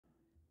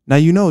Now,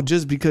 you know,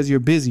 just because you're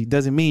busy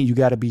doesn't mean you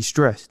got to be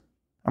stressed.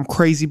 I'm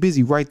crazy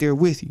busy right there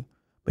with you,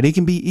 but it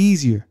can be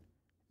easier.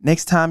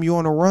 Next time you're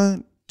on a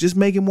run, just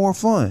make it more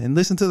fun and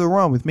listen to The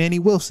Run with Manny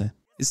Wilson.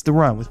 It's The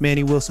Run with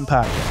Manny Wilson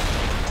podcast.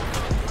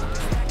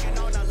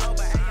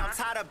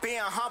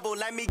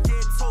 Let me get to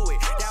it.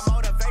 That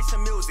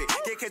motivation music.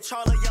 Get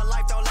control of your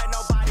life. Don't let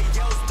nobody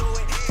else do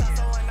it.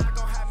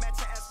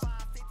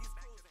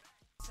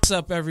 What's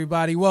up,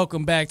 everybody?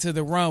 Welcome back to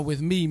The Run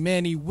with me,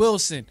 Manny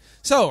Wilson.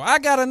 So I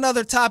got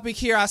another topic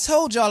here. I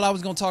told y'all I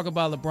was going to talk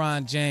about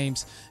LeBron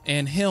James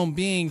and him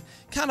being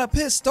kind of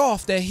pissed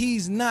off that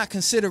he's not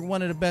considered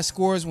one of the best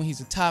scorers when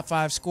he's a top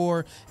 5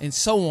 scorer and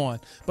so on.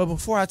 But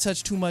before I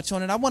touch too much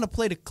on it, I want to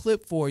play the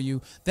clip for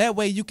you. That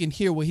way you can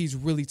hear what he's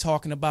really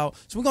talking about.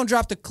 So we're going to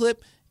drop the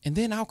clip and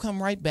then I'll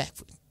come right back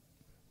for you.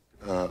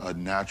 A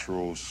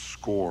natural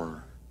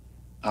scorer.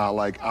 I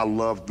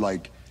loved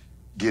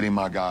getting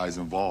my guys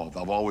involved.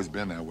 I've always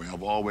been that way.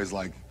 I've always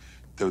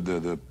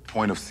the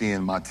point of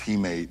seeing my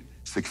teammate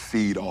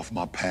succeed off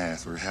my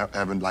pass or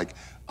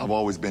I've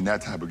always been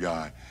that type of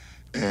guy.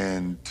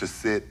 And to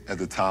sit at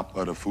the top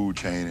of the food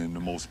chain and the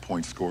most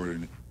points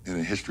scored in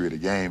the history of the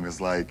game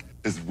is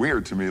it's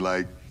weird to me.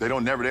 They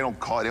don't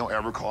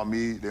ever call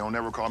me.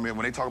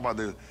 When they talk about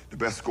the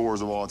best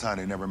scorers of all time,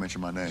 they never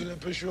mention my name. Did that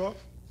piss you off?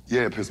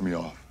 Yeah, it pissed me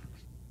off.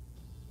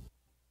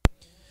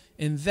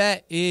 And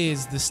that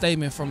is the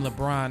statement from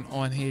LeBron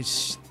on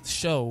his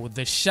show,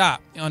 The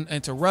Shop,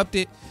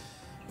 Uninterrupted.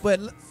 But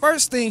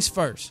first things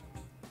first,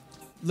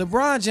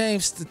 LeBron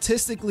James,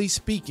 statistically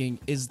speaking,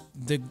 is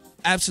the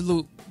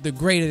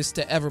greatest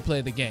to ever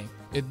play the game.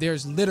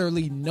 There's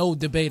literally no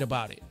debate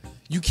about it.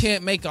 You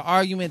can't make an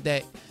argument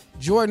that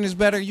Jordan is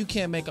better. You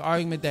can't make an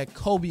argument that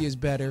Kobe is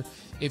better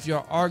if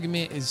your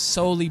argument is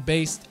solely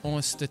based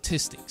on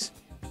statistics.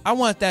 I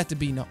want that to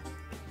be known.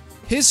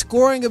 His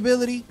scoring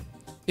ability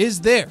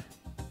is there.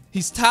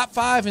 He's top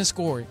 5 in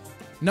scoring.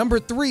 Number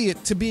 3,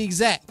 to be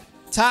exact.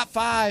 Top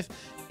 5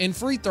 in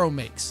free throw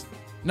makes.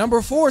 Number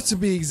 4, to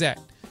be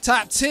exact.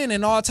 Top 10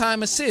 in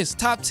all-time assists.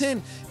 Top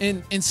 10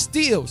 in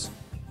steals.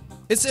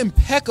 It's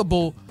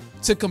impeccable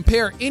to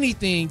compare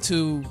anything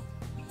to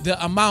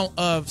the amount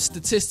of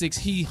statistics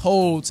he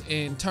holds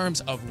in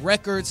terms of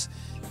records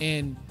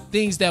and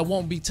things that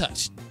won't be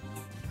touched.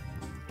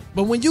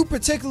 But when you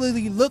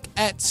particularly look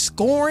at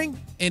scoring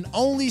and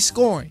only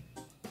scoring,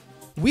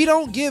 we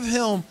don't give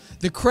him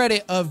the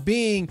credit of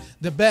being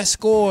the best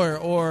scorer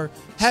or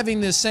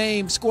having the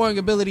same scoring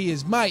ability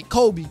as Mike,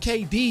 Kobe,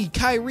 KD,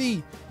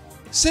 Kyrie,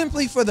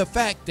 simply for the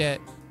fact that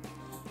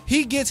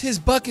he gets his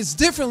buckets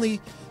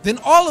differently than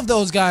all of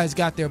those guys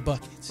got their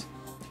buckets,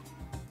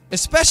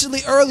 especially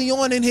early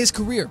on in his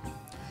career.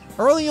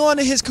 Early on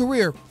in his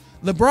career,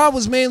 LeBron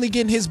was mainly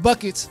getting his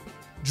buckets,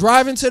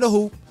 driving to the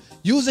hoop,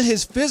 using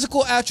his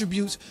physical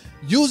attributes,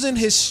 using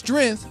his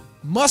strength,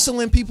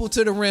 muscling people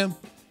to the rim,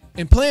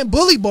 and playing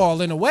bully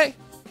ball in a way.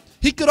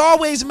 He could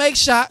always make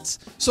shots,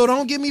 so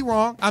don't get me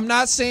wrong. I'm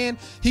not saying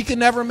he could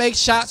never make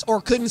shots or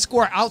couldn't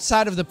score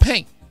outside of the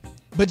paint,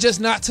 but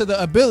just not to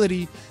the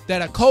ability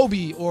that a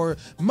Kobe or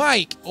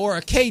Mike or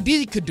a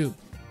KD could do.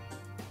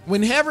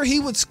 Whenever he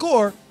would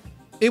score,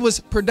 it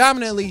was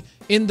predominantly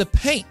in the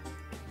paint.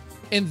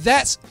 And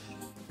that's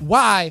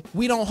why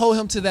we don't hold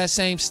him to that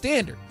same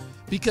standard.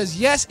 Because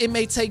yes, it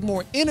may take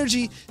more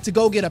energy to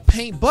go get a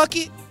paint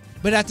bucket,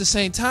 but at the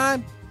same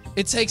time,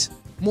 it takes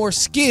more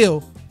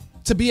skill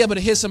to be able to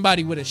hit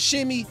somebody with a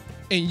shimmy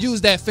and use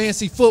that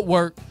fancy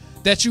footwork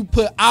that you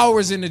put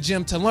hours in the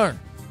gym to learn.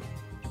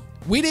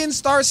 We didn't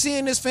start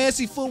seeing this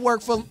fancy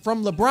footwork from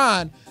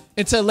LeBron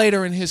until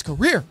later in his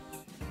career.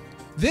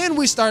 Then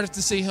we started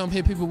to see him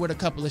hit people with a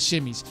couple of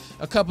shimmies,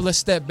 a couple of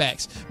step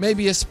backs,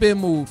 maybe a spin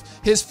move.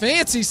 His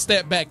fancy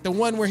step back, the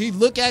one where he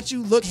look at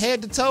you, look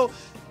head to toe,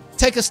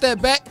 take a step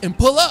back and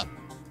pull up.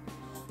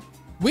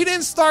 We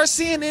didn't start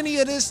seeing any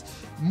of this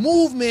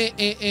movement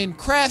and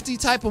crafty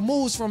type of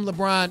moves from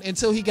LeBron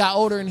until he got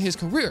older in his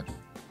career.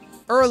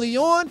 Early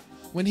on,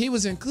 when he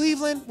was in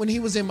Cleveland, when he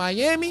was in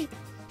Miami,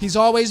 he's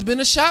always been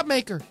a shot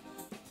maker.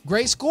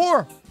 Great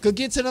scorer. Could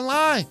get to the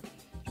line.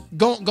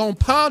 Gonna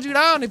pound you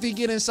down if he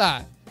get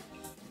inside.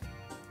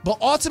 But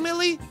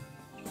ultimately,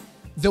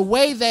 the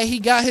way that he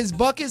got his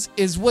buckets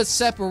is what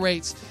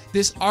separates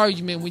this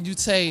argument when you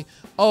say,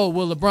 oh,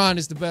 well, LeBron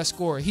is the best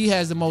scorer. He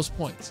has the most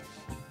points.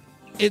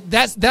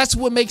 That's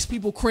what makes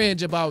people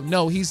cringe about,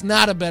 no, he's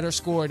not a better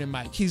scorer than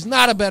Mike. He's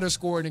not a better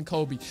scorer than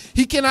Kobe.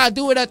 He cannot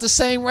do it at the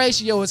same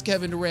ratio as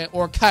Kevin Durant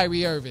or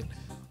Kyrie Irving.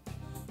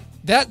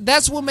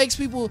 That's what makes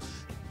people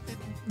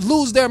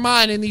lose their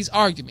mind in these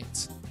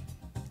arguments.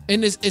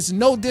 And it's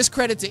no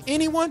discredit to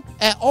anyone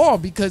at all,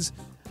 because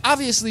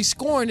obviously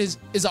scoring is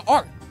an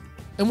art.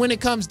 And when it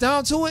comes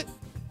down to it,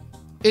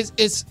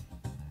 it's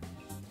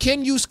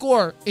can you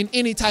score in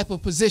any type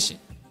of position?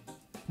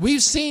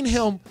 We've seen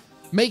him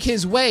make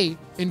his way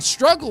and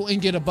struggle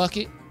and get a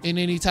bucket in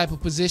any type of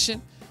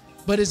position,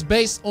 but it's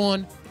based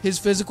on his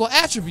physical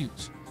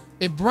attributes.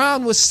 If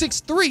Brown was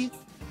 6'3",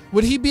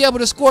 would he be able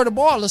to score the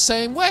ball the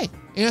same way?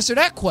 Answer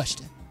that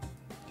question.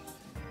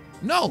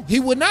 No, he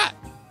would not.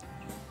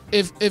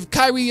 if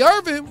Kyrie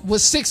Irving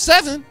was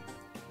 6'7",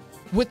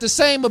 with the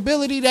same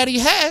ability that he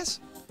has,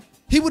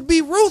 he would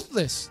be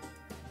ruthless.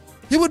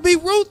 He would be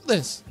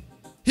ruthless.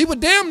 He would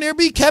damn near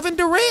be Kevin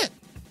Durant.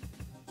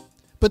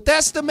 But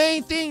that's the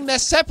main thing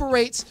that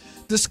separates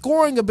the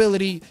scoring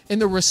ability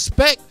and the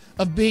respect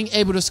of being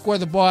able to score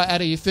the ball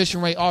at an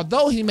efficient rate.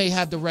 Although he may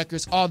have the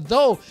records,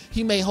 although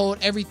he may hold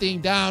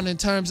everything down in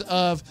terms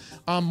of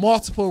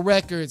multiple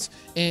records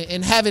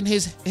and having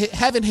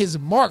his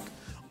mark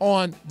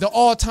on the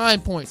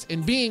all-time points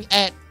and being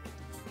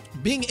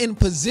in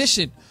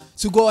position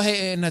to go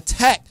ahead and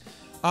attack,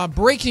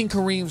 breaking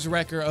Kareem's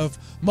record of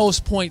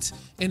most points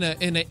in an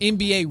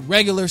NBA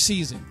regular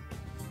season.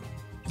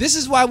 This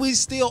is why we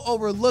still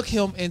overlook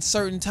him in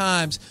certain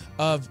times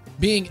of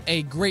being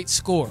a great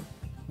scorer.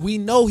 We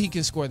know he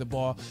can score the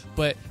ball,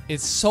 but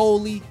it's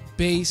solely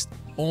based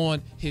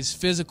on his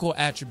physical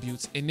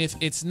attributes. And if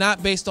it's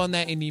not based on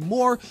that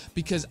anymore,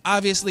 because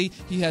obviously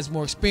he has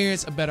more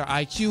experience, a better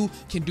IQ,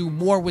 can do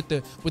more with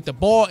the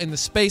ball in the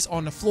space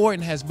on the floor,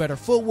 and has better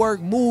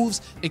footwork,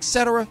 moves,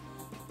 etc.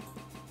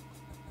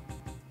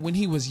 When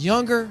he was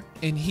younger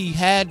and he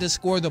had to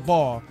score the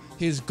ball,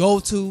 his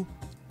go-to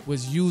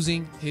was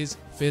using his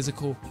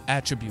physical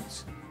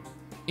attributes.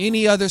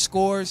 Any other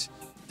scores,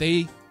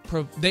 they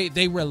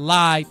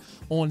relied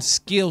on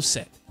skill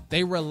set.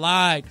 They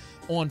relied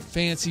on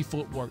fancy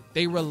footwork.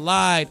 They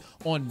relied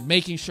on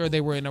making sure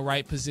they were in the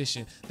right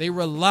position. They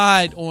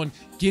relied on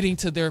getting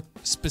to their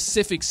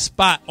specific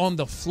spot on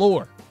the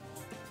floor.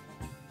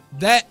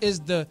 That's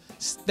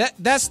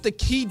the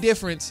key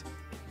difference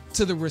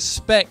to the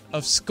respect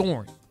of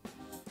scoring.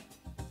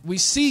 We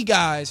see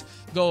guys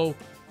go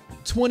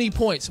 20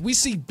 points. We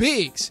see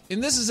bigs,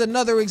 and this is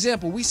another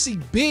example. We see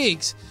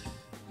bigs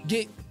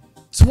get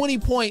 20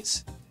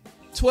 points,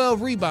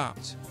 12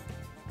 rebounds,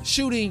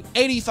 shooting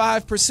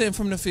 85%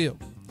 from the field.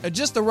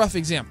 Just a rough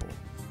example.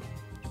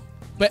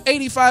 But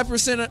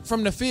 85%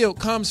 from the field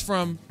comes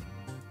from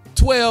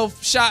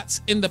 12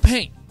 shots in the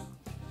paint.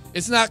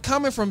 It's not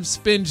coming from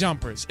spin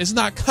jumpers. It's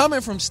not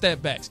coming from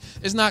step backs.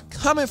 It's not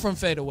coming from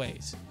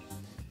fadeaways.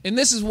 And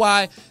this is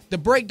why the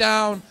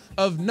breakdown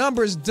of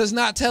numbers does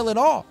not tell it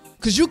all.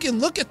 Because you can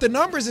look at the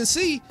numbers and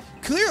see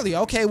clearly,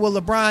 okay, well,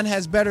 LeBron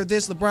has better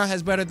this, LeBron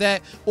has better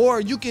that.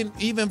 Or you can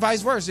even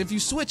vice versa. If you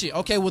switch it,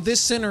 okay, well,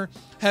 this center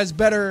has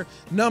better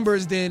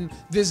numbers than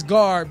this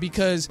guard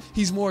because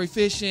he's more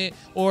efficient,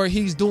 or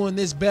he's doing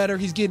this better,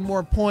 he's getting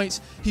more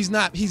points, he's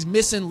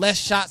missing less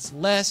shots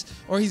less,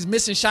 or he's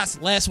missing shots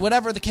less,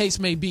 whatever the case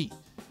may be.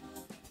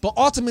 But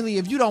ultimately,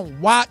 if you don't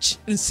watch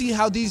and see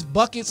how these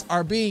buckets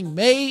are being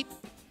made,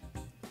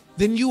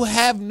 then you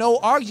have no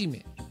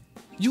argument.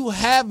 You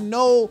have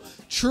no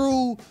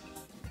true,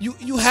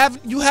 you have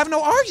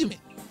no argument.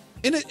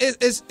 And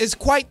it's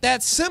quite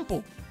that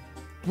simple.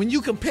 When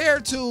you compare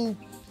to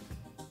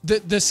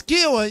the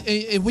skill,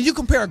 and when you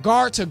compare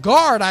guard to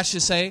guard, I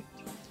should say,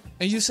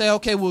 and you say,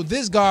 okay, well,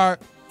 this guard,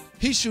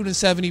 he's shooting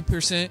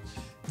 70%.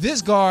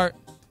 This guard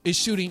is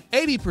shooting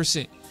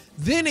 80%.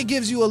 Then it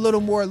gives you a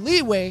little more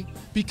leeway,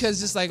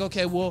 because it's like,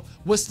 okay, well,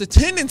 what's the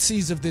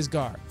tendencies of this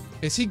guard?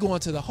 Is he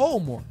going to the hole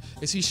more?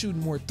 Is he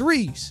shooting more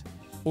threes?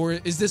 Or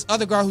is this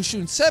other guy who's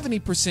shooting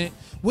 70%,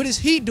 what is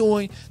he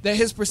doing that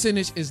his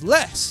percentage is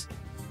less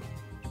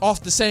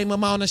off the same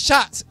amount of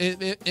shots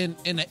in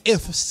an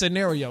if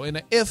scenario, in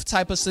an if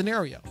type of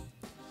scenario?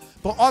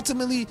 But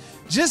ultimately,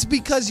 just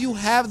because you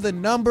have the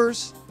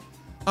numbers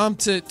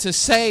to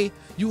say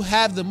you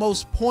have the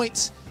most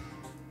points,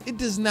 it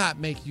does not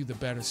make you the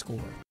better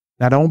scorer.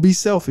 Now, don't be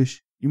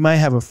selfish. You might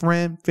have a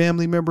friend,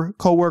 family member,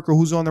 coworker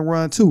who's on the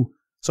run too.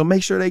 So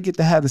make sure they get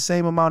to have the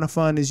same amount of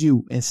fun as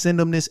you, and send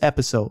them this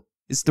episode.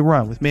 It's The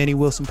Run with Manny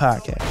Wilson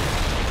podcast.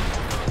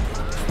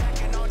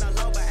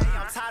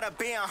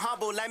 Being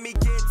humble, let me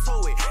get to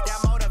it. That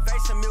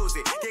motivation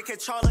music, get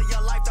control of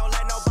your life, don't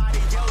let nobody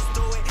else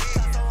do it.